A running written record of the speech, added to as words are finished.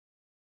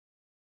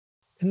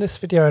In this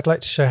video I'd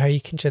like to show how you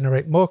can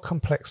generate more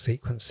complex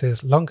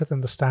sequences longer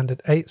than the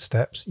standard 8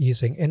 steps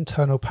using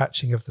internal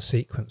patching of the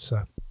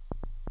sequencer.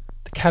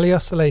 The Kali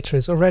oscillator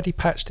is already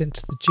patched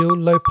into the dual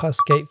low-pass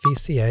gate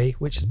VCA,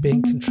 which is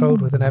being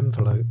controlled with an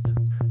envelope.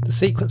 The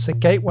sequencer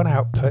gate 1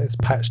 output is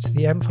patched to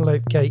the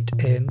envelope gate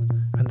in,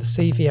 and the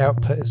CV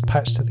output is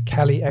patched to the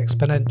Kali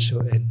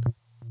exponential in.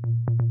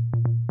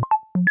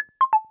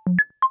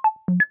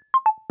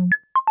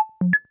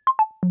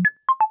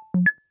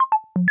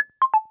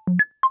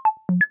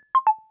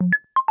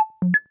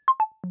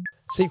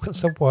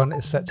 Sequencer 1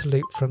 is set to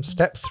loop from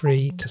step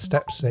 3 to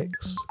step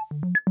 6.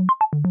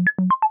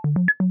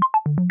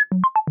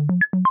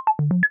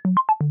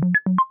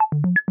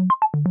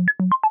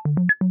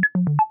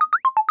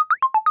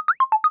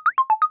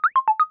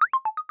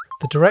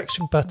 The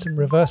direction button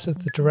reverses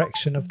the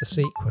direction of the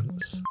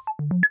sequence.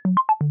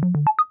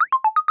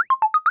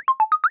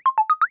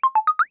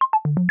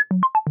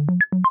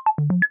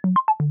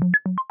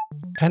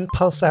 End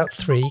pulse out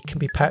 3 can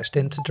be patched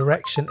into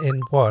direction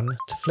in 1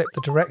 to flip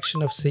the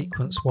direction of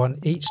sequence 1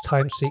 each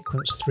time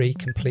sequence 3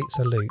 completes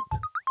a loop.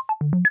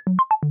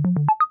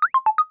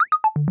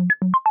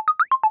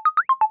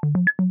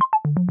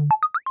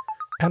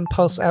 End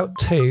pulse out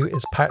 2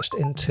 is patched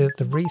into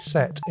the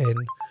reset in,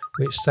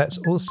 which sets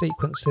all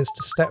sequences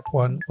to step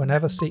 1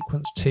 whenever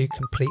sequence 2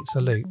 completes a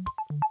loop.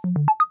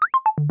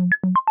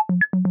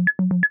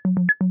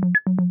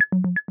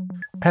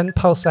 End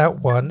pulse out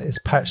 1 is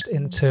patched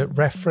into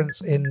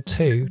reference in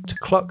 2 to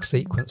clock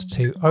sequence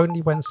 2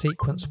 only when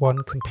sequence 1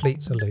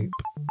 completes a loop.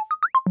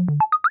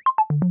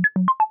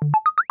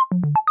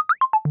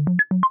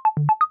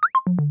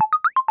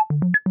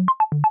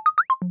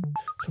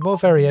 For more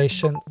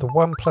variation, the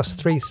 1+3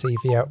 CV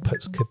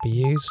outputs could be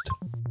used.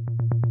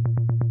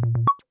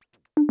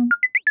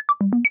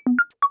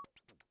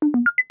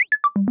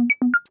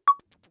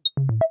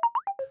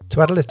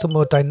 To add a little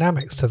more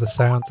dynamics to the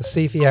sound, the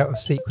CV out of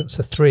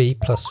sequencer 3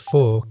 plus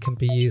 4 can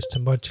be used to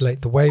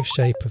modulate the wave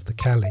shape of the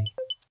Kali.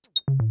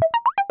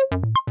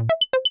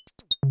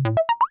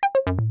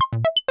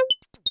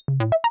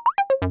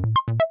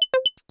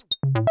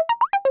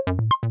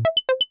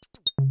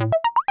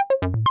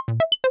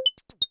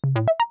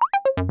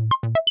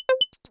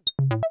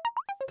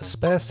 The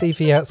spare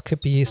CV outs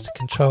could be used to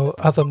control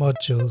other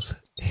modules.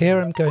 Here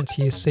I'm going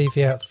to use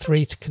CV out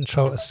 3 to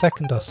control a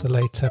second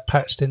oscillator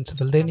patched into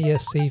the linear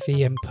CV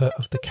input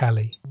of the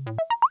Kali.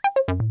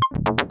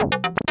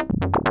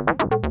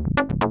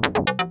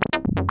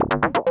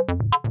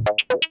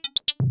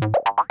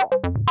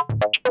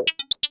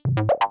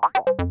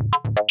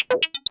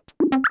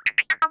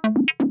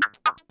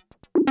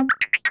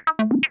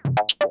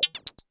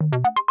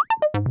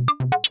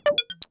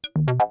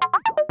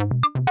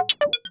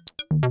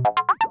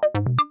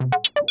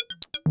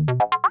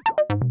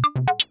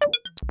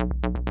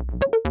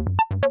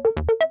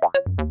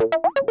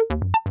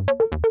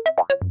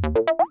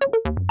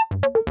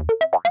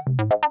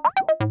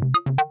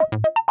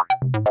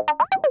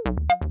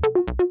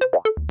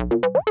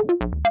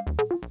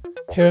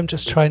 Here I'm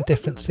just trying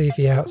different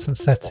CV outs and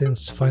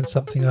settings to find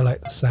something I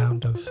like the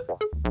sound of.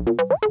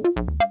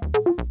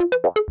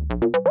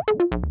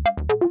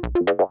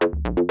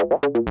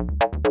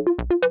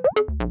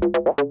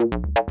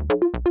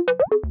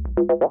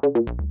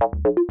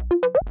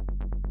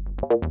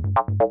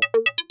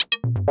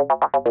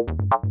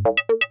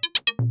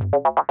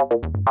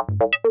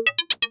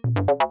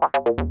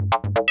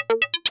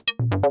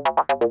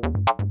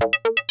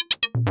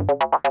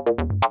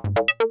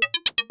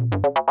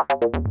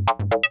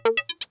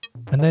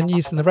 And then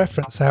using the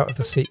reference out of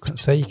the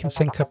sequencer, you can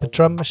sync up a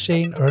drum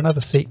machine or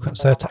another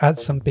sequencer to add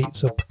some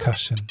beats or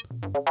percussion.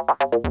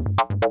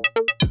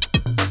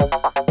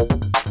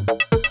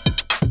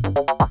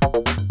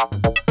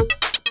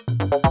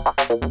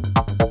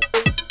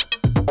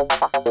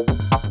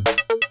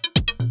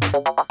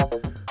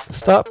 The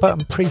start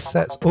button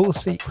presets all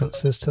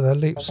sequences to their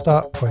loop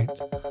start point.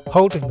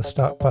 Holding the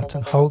start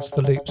button holds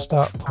the loop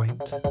start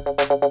point.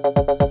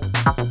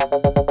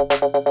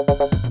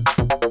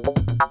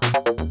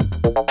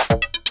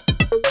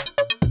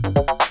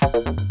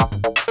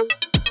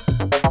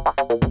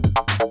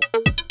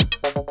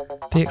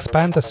 The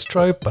expander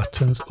strobe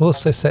buttons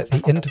also set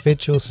the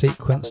individual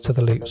sequence to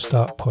the loop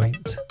start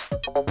point.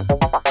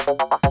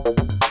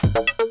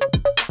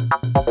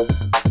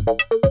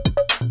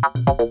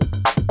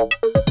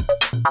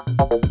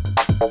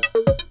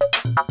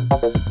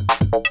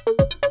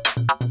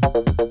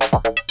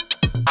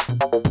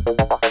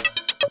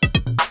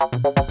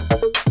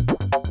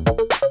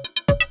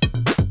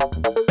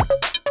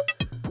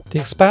 The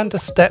expander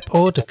step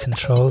order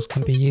controls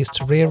can be used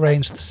to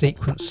rearrange the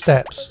sequence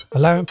steps,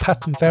 allowing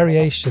pattern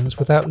variations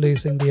without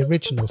losing the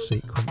original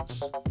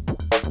sequence.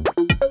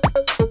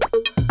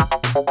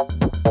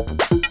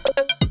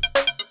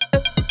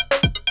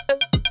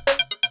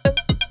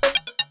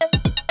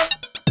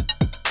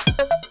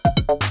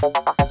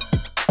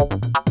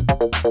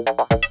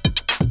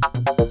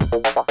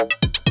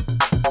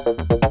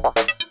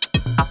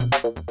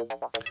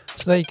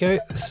 So there you go,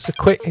 this is a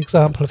quick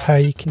example of how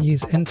you can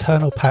use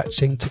internal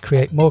patching to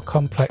create more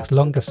complex,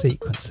 longer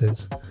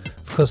sequences.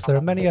 Of course, there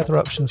are many other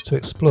options to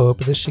explore,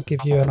 but this should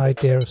give you an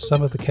idea of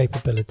some of the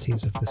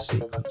capabilities of this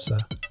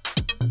sequencer.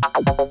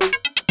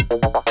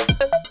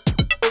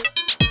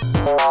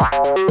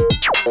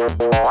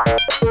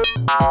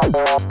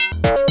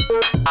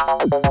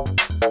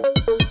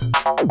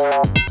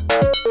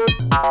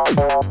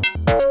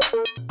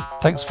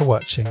 Thanks for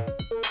watching.